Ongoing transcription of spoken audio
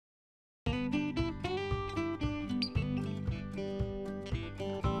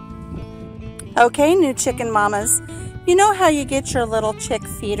Okay, new chicken mamas, you know how you get your little chick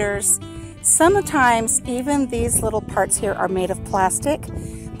feeders? Sometimes even these little parts here are made of plastic,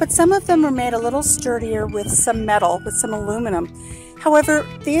 but some of them are made a little sturdier with some metal, with some aluminum. However,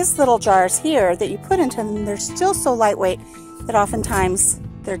 these little jars here that you put into them, they're still so lightweight that oftentimes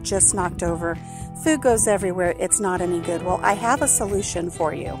they're just knocked over. Food goes everywhere, it's not any good. Well, I have a solution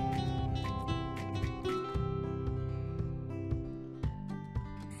for you.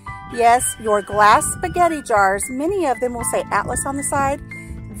 Yes, your glass spaghetti jars, many of them will say Atlas on the side.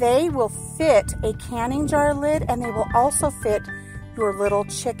 They will fit a canning jar lid, and they will also fit your little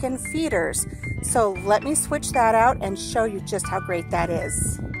chicken feeders. So let me switch that out and show you just how great that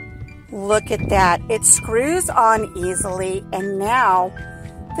is. Look at that. It screws on easily, and now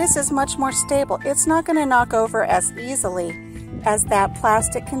this is much more stable. It's not going to knock over as easily as that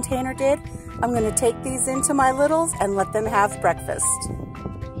plastic container did. I'm going to take these into my littles and let them have breakfast.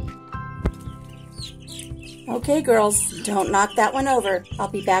 Okay, girls, don't knock that one over. I'll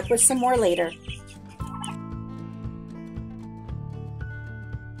be back with some more later.